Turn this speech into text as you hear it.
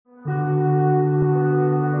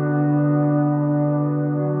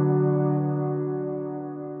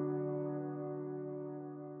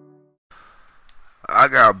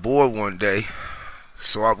got bored one day,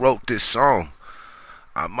 so I wrote this song.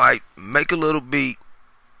 I might make a little beat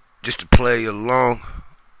just to play along.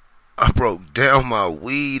 I broke down my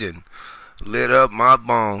weed and lit up my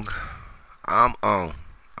bong. I'm on.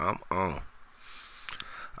 I'm on.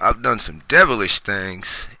 I've done some devilish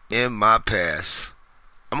things in my past.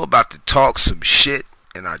 I'm about to talk some shit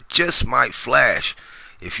and I just might flash.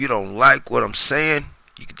 If you don't like what I'm saying,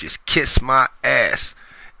 you can just kiss my ass.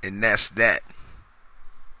 And that's that.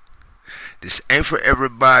 This ain't for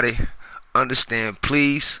everybody. Understand,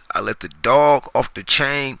 please. I let the dog off the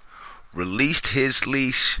chain, released his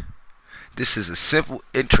leash. This is a simple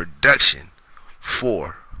introduction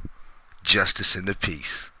for Justice and the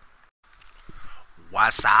Peace.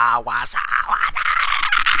 What's up? What's up?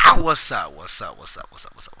 What's up? What's up? What's up? What's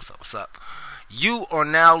up? What's up? What's up? What's up? You are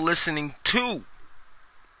now listening to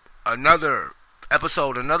another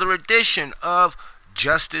episode, another edition of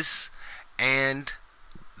Justice and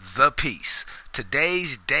the Peace.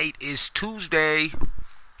 Today's date is Tuesday,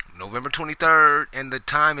 November 23rd, and the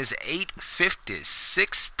time is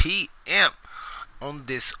 8:56 p.m. on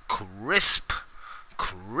this crisp,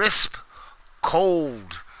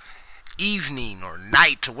 cold evening or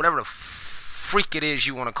night or whatever the freak it is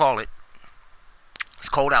you want to call it. It's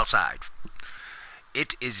cold outside.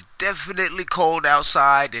 It is definitely cold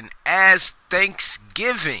outside, and as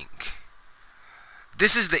Thanksgiving,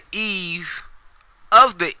 this is the eve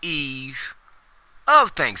of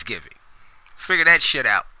Thanksgiving. Figure that shit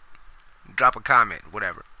out. Drop a comment,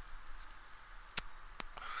 whatever.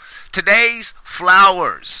 Today's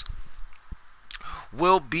flowers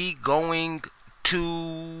will be going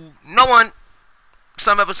to no one.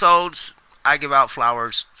 Some episodes I give out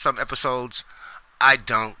flowers. Some episodes I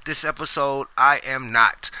don't. This episode I am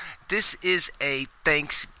not. This is a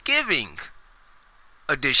Thanksgiving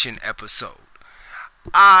edition episode.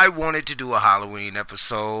 I wanted to do a Halloween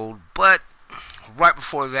episode, but right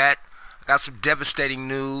before that, I got some devastating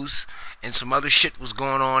news and some other shit was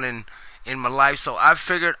going on in my life, so I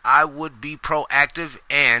figured I would be proactive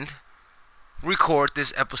and record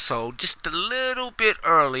this episode just a little bit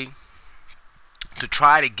early to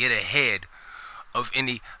try to get ahead of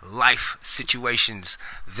any life situations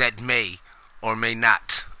that may or may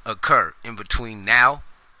not occur in between now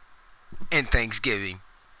and Thanksgiving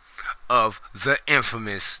of the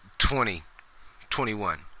infamous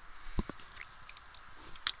 2021.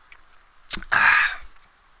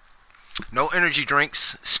 No energy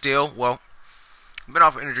drinks still. Well, I've been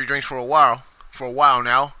off of energy drinks for a while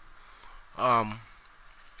now. At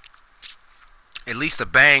least the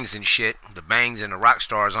Bangs and shit, the Bangs and the Rock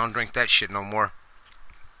Stars, I don't drink that shit no more.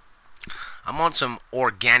 I'm on some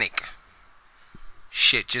organic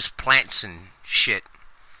shit, just plants and shit.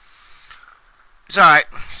 It's alright.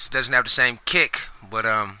 It doesn't have the same kick, but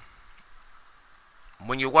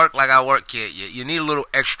when you work like I work, you need a little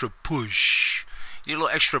extra push. You need a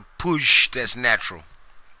little extra push that's natural.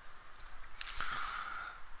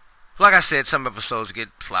 Like I said, some episodes get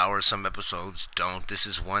flowers, some episodes don't. This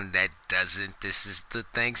is one that doesn't. This is the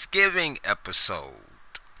Thanksgiving episode.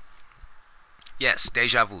 Yes,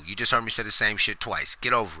 deja vu. You just heard me say the same shit twice.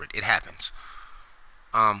 Get over it. It happens.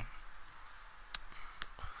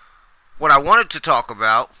 What I wanted to talk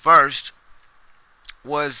about first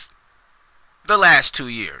was the last 2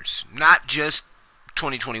 years. Not just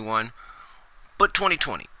 2021, but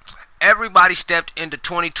 2020. Everybody stepped into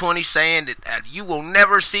 2020 saying that you will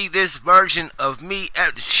never see this version of me.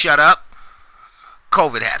 Shut up.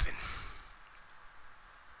 COVID happened.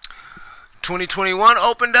 2021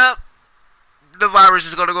 opened up. The virus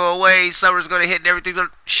is going to go away. Summer's going to hit and everything's going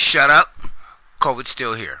to... Shut up. COVID's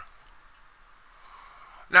still here.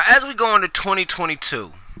 Now, as we go into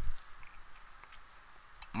 2022,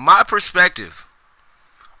 my perspective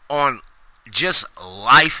on just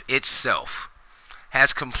life itself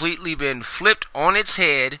has completely been flipped on its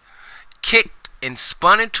head, kicked and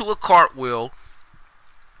spun into a cartwheel,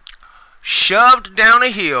 shoved down a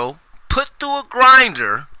hill, put through a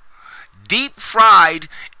grinder, deep fried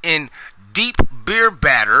in deep beer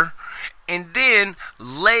batter, and then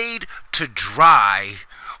laid to dry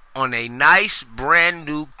on a nice brand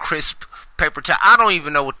new crisp paper towel. I don't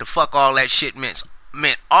even know what the fuck all that shit meant.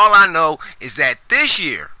 All I know is that this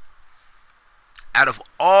year, out of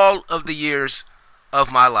all of the years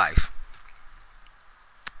of my life,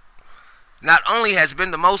 not only has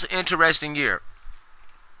been the most interesting year,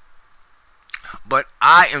 but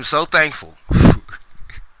I am so thankful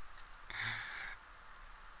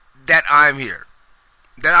that I'm here,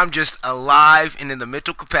 that I'm just alive and in the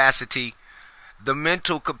mental capacity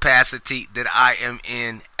that I am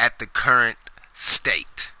in at the current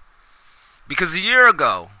state. Because a year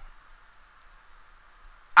ago,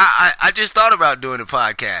 I just thought about doing a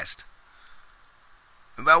podcast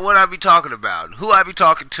about what I'd be talking about, who I'd be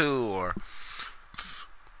talking to, or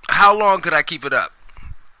how long could I keep it up.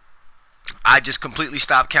 I just completely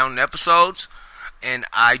stopped counting episodes, and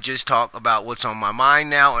I just talk about what's on my mind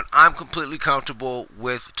now, and I'm completely comfortable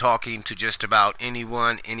with talking to just about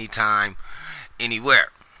anyone, anytime,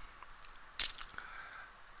 anywhere.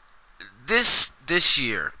 This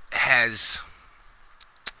year has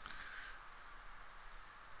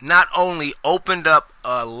not only opened up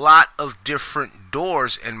a lot of different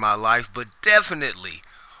doors in my life, but definitely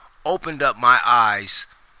opened up my eyes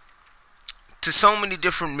to so many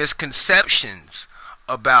different misconceptions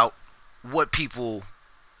about what people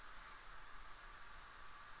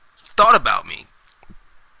thought about me.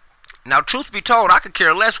 Now, truth be told, I could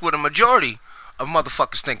care less what a majority of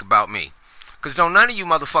motherfuckers think about me. Because don't none of you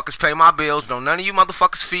motherfuckers pay my bills. Don't none of you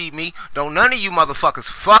motherfuckers feed me. Don't none of you motherfuckers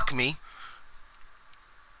fuck me.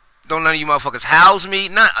 Don't none of you motherfuckers house me.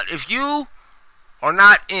 If you are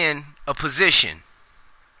not in a position,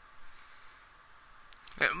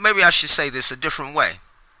 maybe I should say this a different way.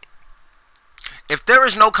 If there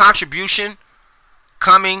is no contribution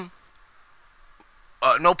coming,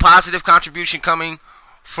 no positive contribution coming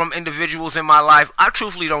from individuals in my life, I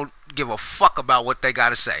truthfully don't give a fuck about what they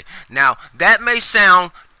gotta say. Now, that may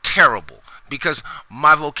sound terrible because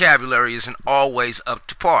my vocabulary isn't always up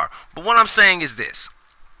to par. But what I'm saying is this.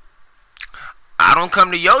 I don't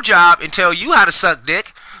come to your job and tell you how to suck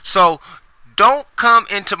dick. So don't come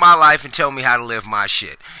into my life and tell me how to live my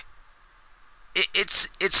shit.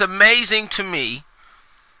 It's amazing to me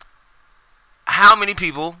how many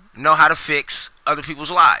people know how to fix other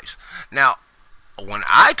people's lives. Now, when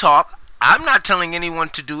I talk, I'm not telling anyone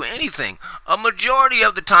to do anything. A majority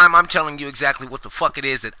of the time, I'm telling you exactly what the fuck it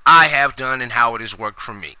is that I have done and how it has worked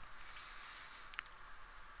for me.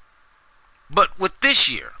 But with this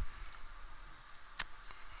year,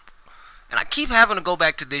 and I keep having to go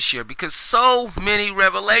back to this year because so many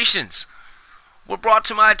revelations were brought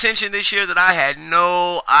to my attention this year that I had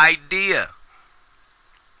no idea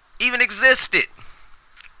even existed.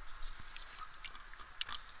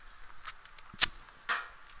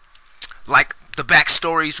 Like the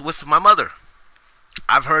backstories with my mother.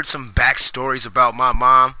 I've heard some backstories about my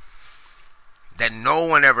mom that no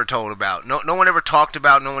one ever told about. No one ever talked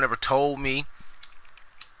about. No one ever told me.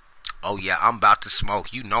 Oh yeah, I'm about to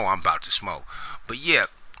smoke. You know I'm about to smoke. But yeah,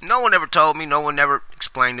 no one ever told me. No one ever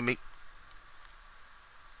explained to me.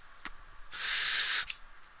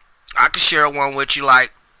 I could share one with you.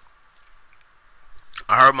 Like,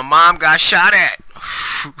 I heard my mom got shot at.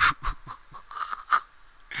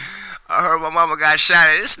 I heard my mama got shot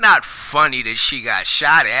at. It's not funny that she got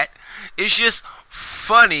shot at. It's just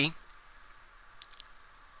funny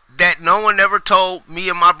that no one ever told me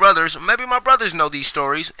and my brothers. Maybe my brothers know these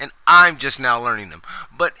stories and I'm just now learning them.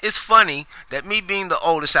 But it's funny that me being the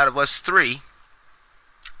oldest out of us three,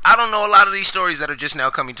 I don't know a lot of these stories that are just now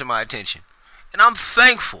coming to my attention. And I'm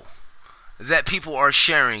thankful that people are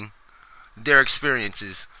sharing their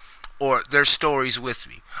experiences or their stories with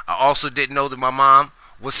me. I also didn't know that my mom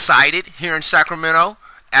was sighted here in Sacramento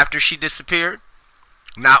after she disappeared.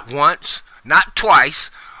 Not once, not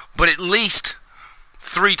twice, but at least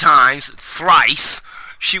 3 times, thrice,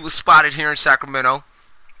 she was spotted here in Sacramento.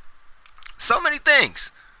 So many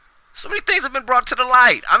things. So many things have been brought to the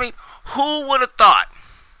light. I mean, who would have thought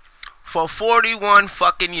for 41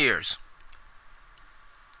 fucking years,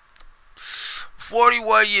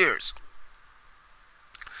 41 years,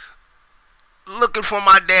 looking for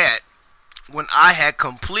my dad when I had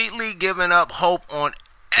completely given up hope on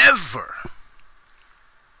ever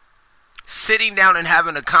sitting down and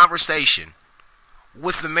having a conversation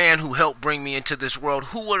with the man who helped bring me into this world.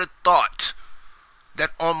 Who would have thought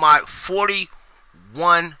that on my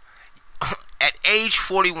 41, at age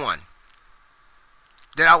 41,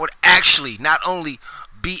 that I would actually not only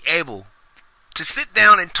be able to sit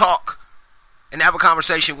down and talk and have a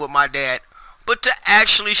conversation with my dad, but to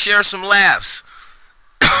actually share some laughs.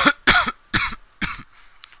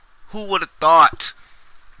 Who would have thought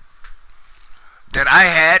that I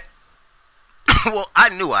had, well, I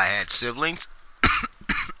knew I had siblings.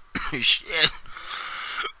 Shit.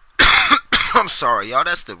 I'm sorry, y'all.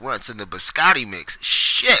 That's the runts in the biscotti mix.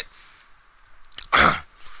 Shit.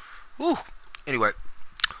 Whew. Anyway,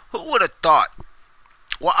 who would have thought?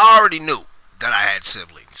 Well, I already knew that I had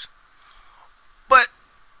siblings, but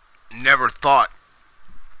never thought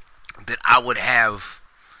that I would have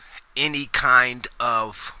any kind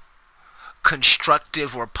of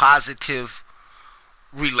constructive or positive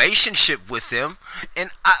relationship with them. And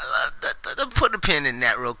I'll put a pin in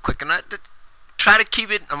that real quick, and I'm gonna try to keep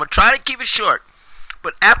it short,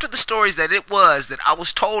 But after the stories that it was that I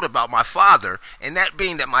was told about my father, and that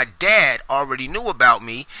being that my dad already knew about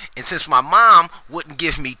me, and since my mom wouldn't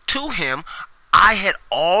give me to him, I had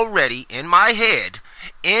already in my head,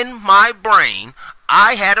 in my brain,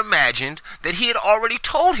 I had imagined that he had already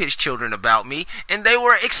told his children about me, and they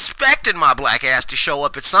were expecting my black ass to show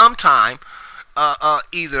up at some time,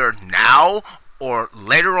 either now or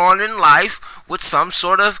later on in life, with some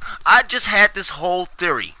sort of, I just had this whole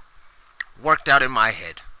theory worked out in my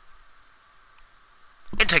head.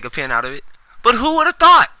 And take a pen out of it. But who would have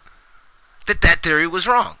thought that that theory was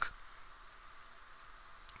wrong?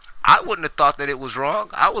 I wouldn't have thought that it was wrong.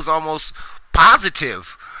 I was almost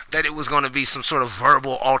positive that it was going to be some sort of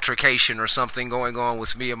verbal altercation or something going on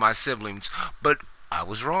with me and my siblings. But I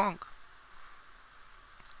was wrong.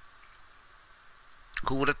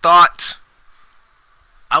 Who would have thought?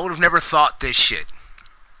 I would have never thought this shit.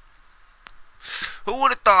 Who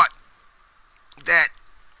would have thought that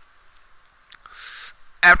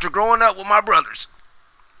after growing up with my brothers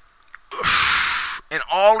and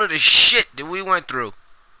all of the shit that we went through,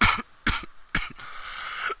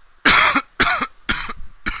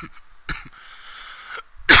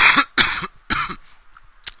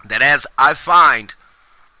 that as I find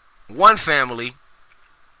one family,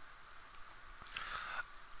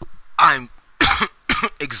 I'm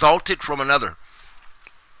exalted from another.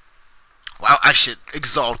 Well, I should,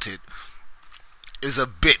 exalted is a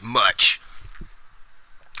bit much.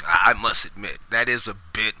 I must admit, that is a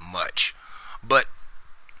bit much. But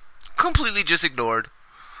completely just ignored,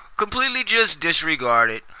 completely just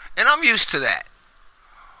disregarded, and I'm used to that.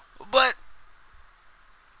 But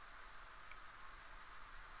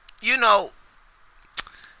you know,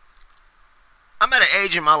 I'm at an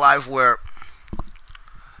age in my life where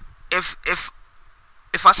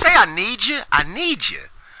if I say I need you, I need you.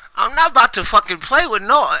 I'm not about to fucking play with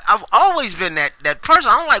no. I've always been that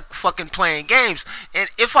person. I don't like fucking playing games. And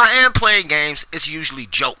if I am playing games, it's usually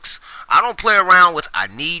jokes. I don't play around with I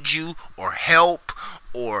need you or help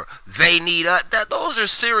or they need us. Those are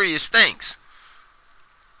serious things.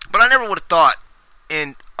 But I never would have thought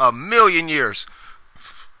in a million years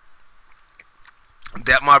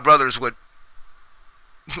that my brothers would,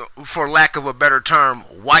 for lack of a better term,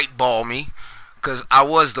 whiteball me, because I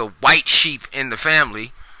was the white sheep in the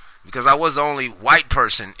family, because I was the only white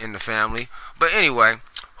person in the family. But anyway,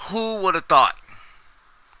 who would have thought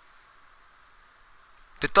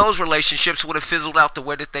that those relationships would have fizzled out the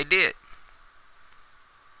way that they did?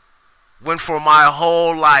 When for my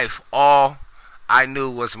whole life, all I knew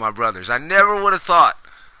was my brothers. I never would have thought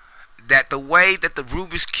that the way that the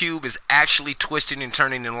Rubik's Cube is actually twisting and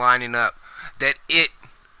turning and lining up, that it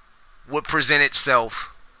would present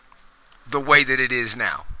itself the way that it is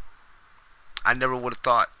now. I never would have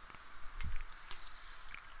thought.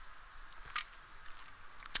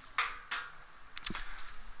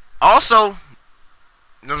 Also,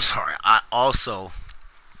 I also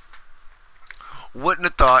wouldn't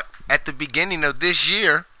have thought at the beginning of this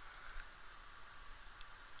year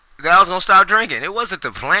that I was going to stop drinking. It wasn't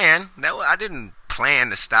the plan. I didn't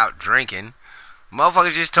plan to stop drinking.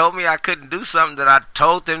 Motherfuckers just told me I couldn't do something that I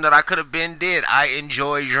told them that I could have been did. I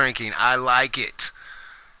enjoy drinking. I like it.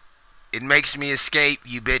 It makes me escape,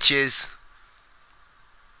 you bitches.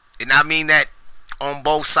 And I mean that on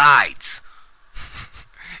both sides.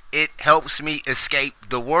 It helps me escape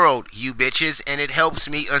the world, you bitches. And it helps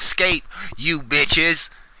me escape you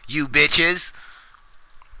bitches. You bitches.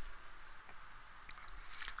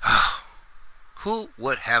 Who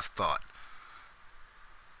would have thought?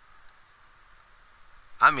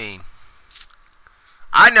 I mean,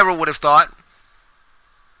 I never would have thought.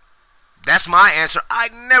 That's my answer. I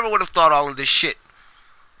never would have thought all of this shit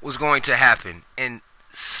was going to happen in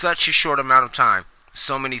such a short amount of time.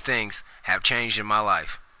 So many things have changed in my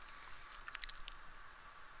life.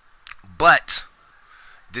 But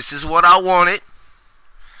this is what I wanted.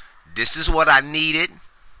 This is what I needed.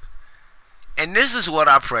 And this is what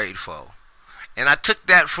I prayed for. And I took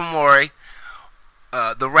that from Morray,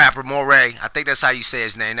 the rapper Morray. I think that's how you say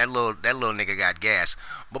his name. That little nigga got gas.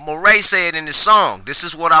 But Morray said in his song, this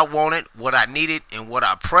is what I wanted, what I needed, and what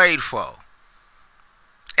I prayed for.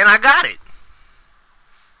 And I got it.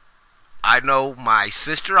 I know my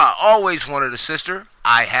sister. I always wanted a sister.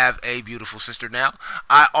 I have a beautiful sister now.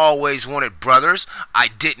 I always wanted brothers. I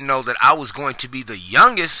didn't know that I was going to be the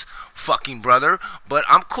youngest fucking brother, but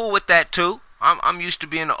I'm cool with that too. I'm used to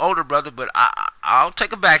being the older brother, but I'll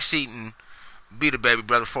take a back seat and be the baby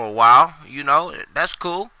brother for a while. You know, that's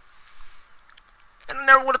cool. And I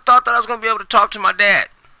never would have thought that I was going to be able to talk to my dad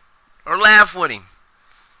or laugh with him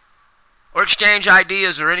or exchange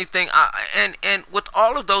ideas or anything. And with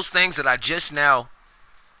all of those things that I just now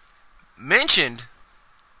mentioned,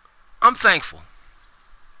 I'm thankful.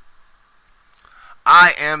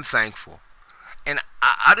 I am thankful. And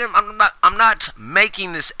I'm not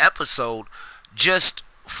making this episode just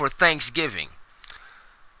for Thanksgiving.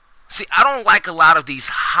 See, I don't like a lot of these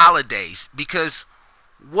holidays because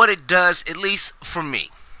what it does, at least for me,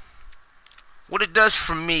 what it does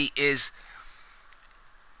for me is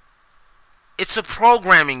it's a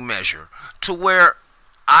programming measure to where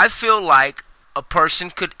I feel like a person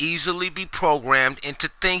could easily be programmed into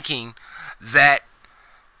thinking that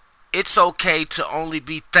it's okay to only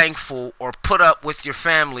be thankful or put up with your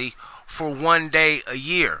family for one day a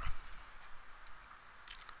year.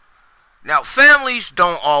 Now, families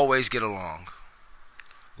don't always get along.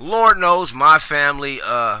 Lord knows my family,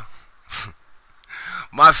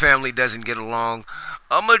 my family doesn't get along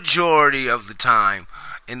a majority of the time.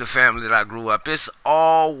 In the family that I grew up, it's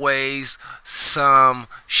always some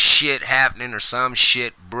shit happening or some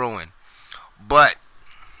shit brewing. But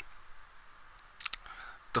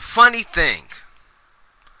the funny thing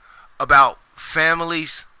about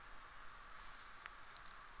families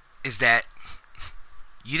is that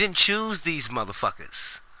you didn't choose these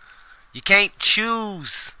motherfuckers. You can't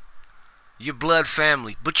choose your blood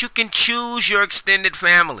family, but you can choose your extended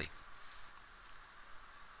family.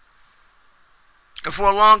 And for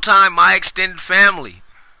a long time, my extended family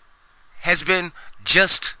has been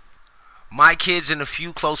just my kids and a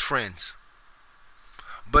few close friends.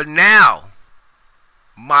 But now,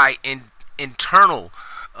 my interior,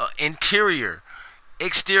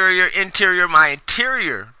 my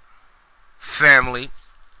interior family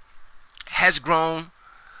has grown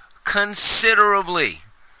considerably.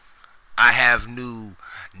 I have new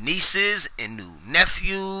nieces and new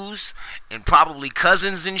nephews and probably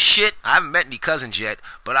cousins and shit. I haven't met any cousins yet,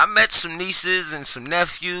 but I met some nieces and some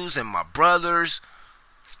nephews and my brothers.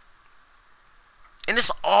 And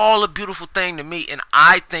it's all a beautiful thing to me, and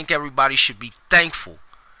I think everybody should be thankful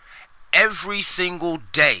every single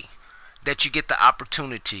day that you get the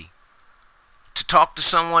opportunity to talk to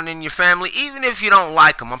someone in your family, even if you don't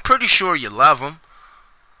like them. I'm pretty sure you love them.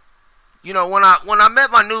 You know, when I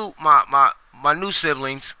met my new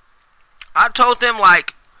siblings, I told them,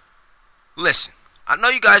 like, listen, I know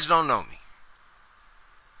you guys don't know me,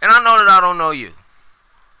 and I know that I don't know you,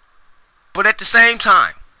 but at the same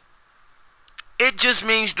time, it just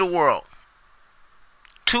means the world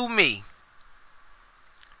to me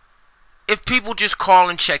if people just call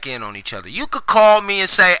and check in on each other. You could call me and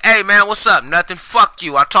say, hey man, what's up? Nothing, fuck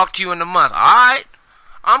you, I'll talk to you in a month. Alright,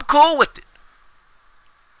 I'm cool with it.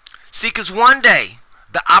 See, because one day,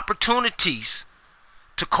 the opportunities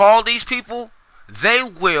to call these people, they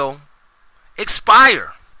will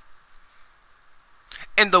expire.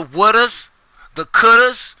 And the wouldas, the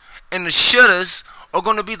couldas, and the shouldas are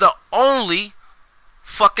going to be the only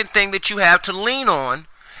fucking thing that you have to lean on,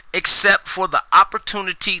 except for the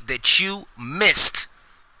opportunity that you missed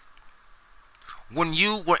when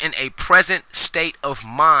you were in a present state of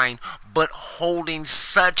mind, but holding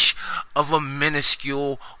such of a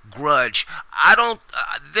minuscule grudge.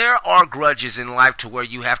 There are grudges in life to where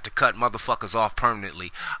you have to cut motherfuckers off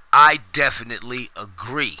permanently. I definitely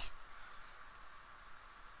agree.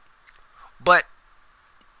 But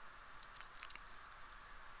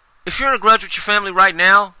if you're in a grudge with your family right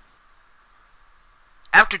now,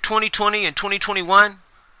 after 2020 and 2021,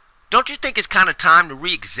 don't you think it's kind of time to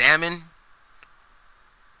re-examine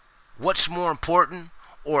what's more important?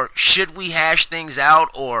 Or should we hash things out?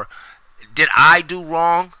 Or did I do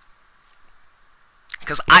wrong?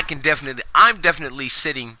 Because I'm definitely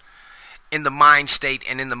sitting in the mind state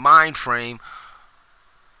and in the mind frame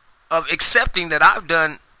of accepting that I've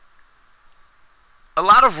done a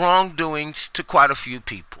lot of wrongdoings to quite a few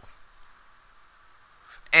people.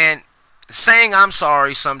 And saying I'm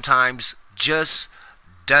sorry sometimes just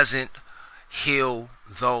doesn't heal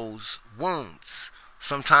those wounds.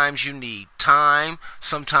 Sometimes you need time.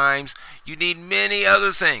 Sometimes you need many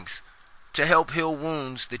other things to help heal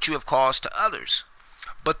wounds that you have caused to others.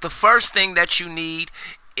 But the first thing that you need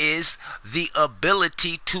is the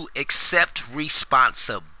ability to accept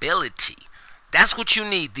responsibility. That's what you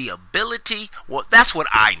need. The ability. Well, that's what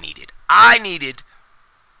I needed. I needed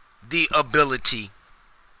the ability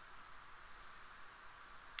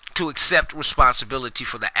to accept responsibility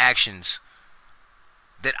for the actions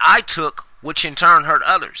that I took, which in turn hurt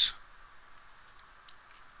others.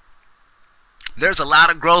 There's a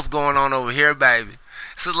lot of growth going on over here, baby.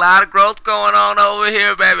 There's a lot of growth going on over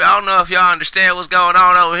here, baby. I don't know if y'all understand what's going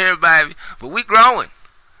on over here, baby, but we growing.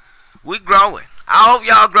 We growing. I hope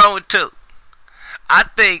y'all growing too. I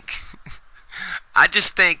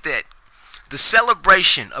just think that the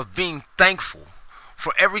celebration of being thankful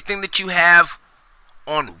for everything that you have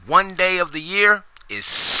on one day of the year is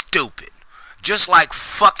stupid. Just like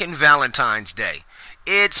fucking Valentine's Day.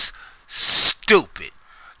 It's stupid.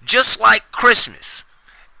 Just like Christmas.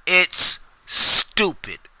 It's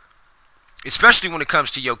stupid. Especially when it comes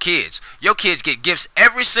to your kids. Your kids get gifts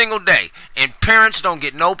every single day, and parents don't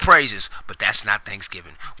get no praises. But that's not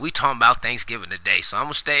Thanksgiving. We talking about Thanksgiving today, so I'm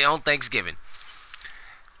going to stay on Thanksgiving.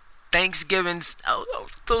 Thanksgiving's, I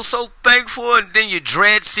feel so thankful, and then you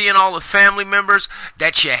dread seeing all the family members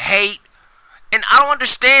that you hate. And I don't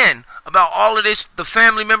understand about all of this, the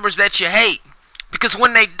family members that you hate. Because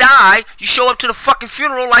when they die, you show up to the fucking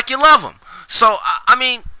funeral like you love them. So, I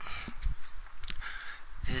mean,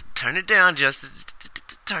 turn it down, Justice.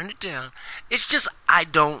 Turn it down. It's just, I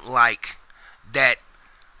don't like that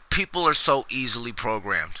people are so easily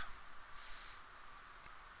programmed.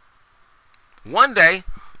 One day,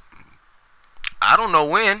 I don't know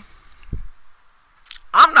when,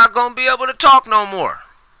 I'm not going to be able to talk no more.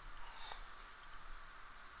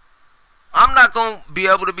 I'm not going to be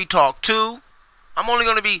able to be talked to. I'm only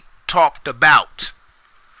going to be talked about.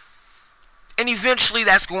 And eventually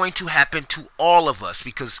that's going to happen to all of us,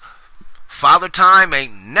 because Father Time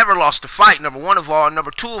ain't never lost a fight, number one of all. Number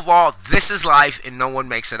two of all, this is life and no one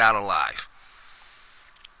makes it out alive.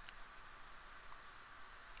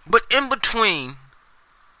 But in between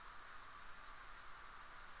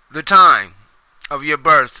the time of your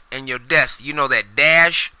birth and your death, you know, that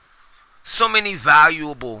dash, so many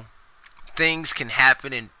valuable things can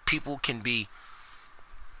happen and people can be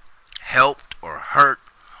helped or hurt,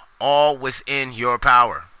 all within your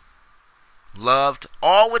power. Loved,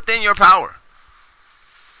 all within your power.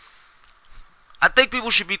 I think people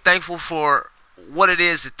should be thankful for what it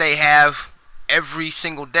is that they have every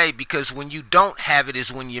single day, because when you don't have it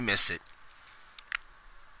is when you miss it.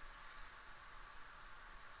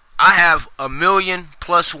 I have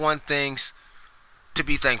 1,000,000+1 things to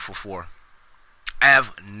be thankful for. I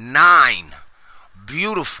have 9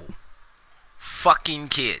 beautiful fucking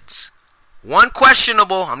kids. One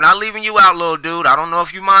questionable. I'm not leaving you out, little dude. I don't know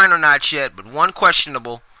if you mine or not yet, but one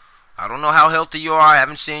questionable. I don't know how healthy you are. I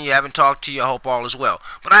haven't seen you, haven't talked to you. I hope all is well.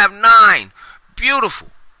 But I have 9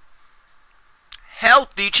 beautiful,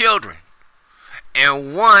 healthy children.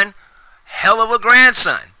 And 1 hell of a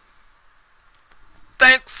grandson.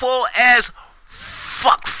 Thankful as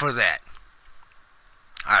fuck for that.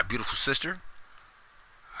 Alright, beautiful sister.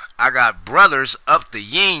 I got brothers up the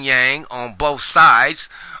yin yang on both sides.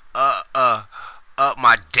 My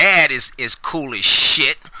dad is cool as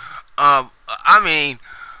shit.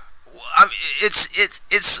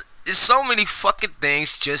 It's so many fucking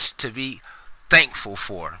things just to be thankful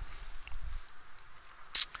for.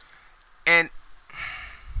 And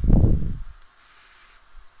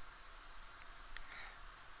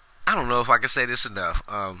I don't know if I can say this enough.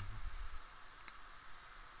 I'm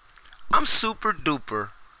super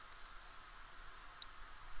duper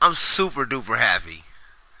happy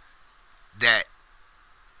that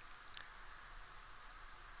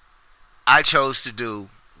I chose to do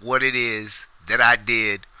what it is that I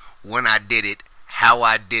did, when I did it, how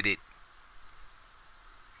I did it.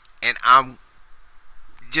 And I'm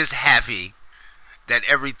just happy that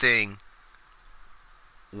everything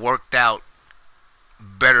worked out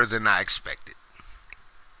better than I expected.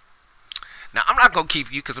 Now, I'm not going to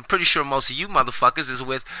keep you, because I'm pretty sure most of you motherfuckers is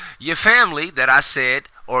with your family that I said,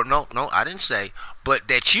 or no, I didn't say, but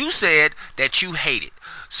that you said that you hated.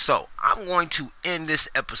 So, I'm going to end this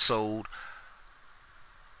episode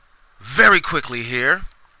very quickly here.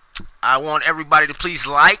 I want everybody to please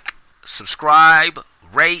like, subscribe,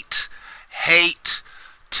 rate, hate,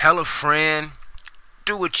 tell a friend,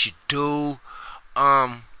 do what you do.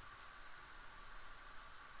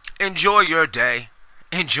 Enjoy your day.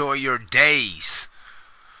 Enjoy your days.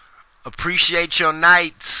 Appreciate your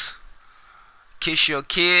nights. Kiss your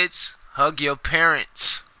kids. Hug your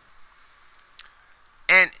parents.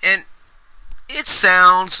 And it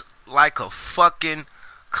sounds like a fucking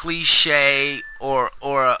cliche or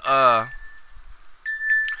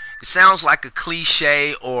it sounds like a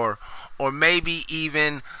cliche or maybe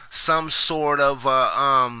even some sort of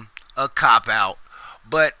a cop out.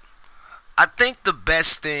 But I think the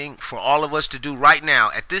best thing for all of us to do right now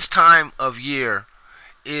at this time of year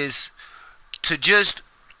is to just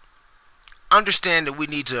understand that we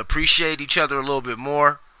need to appreciate each other a little bit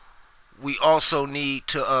more. We also need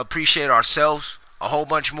to appreciate ourselves a whole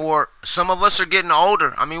bunch more. Some of us are getting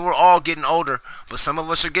older. I mean, we're all getting older, but some of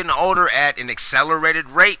us are getting older at an accelerated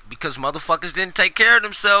rate because motherfuckers didn't take care of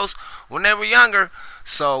themselves when they were younger.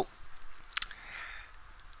 So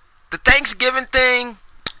the Thanksgiving thing,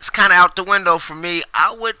 it's kind of out the window for me.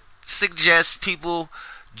 I would suggest people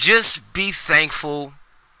just be thankful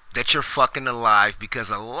that you're fucking alive, because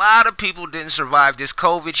a lot of people didn't survive this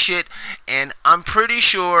COVID shit, and I'm pretty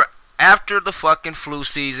sure after the fucking flu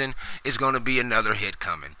season is going to be another hit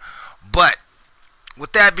coming. But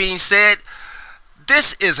with that being said,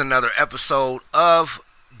 this is another episode of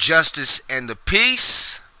Justice and the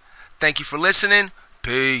Peace. Thank you for listening.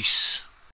 Peace.